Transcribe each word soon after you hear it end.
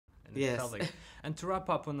in public. And to wrap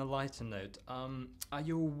up on a lighter note, are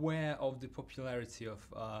you aware of the popularity of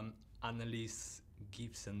Annalise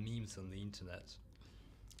gifs and memes on the internet?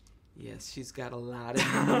 Yes, she's got a lot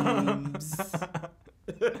of memes.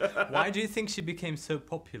 Why do you think she became so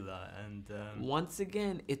popular? And once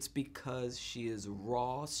again, it's because she is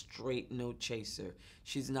raw, straight, no chaser.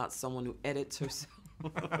 She's not someone who edits herself.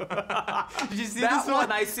 Did you see that this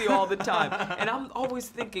one? I see all the time, and I'm always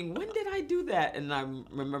thinking, when did I do that? And I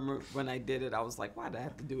remember when I did it, I was like, why did I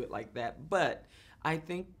have to do it like that? But I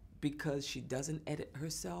think because she doesn't edit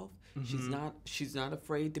herself, she's not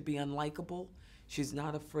afraid to be unlikable. She's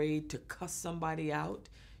not afraid to cuss somebody out.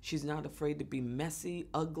 She's not afraid to be messy,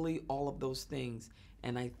 ugly, all of those things.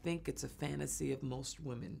 And I think it's a fantasy of most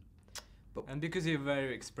women. And because you're a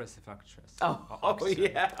very expressive actress. Oh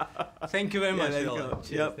yeah. Thank you very much, there you Viola. go.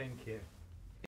 Cheers. Yep. Thank you.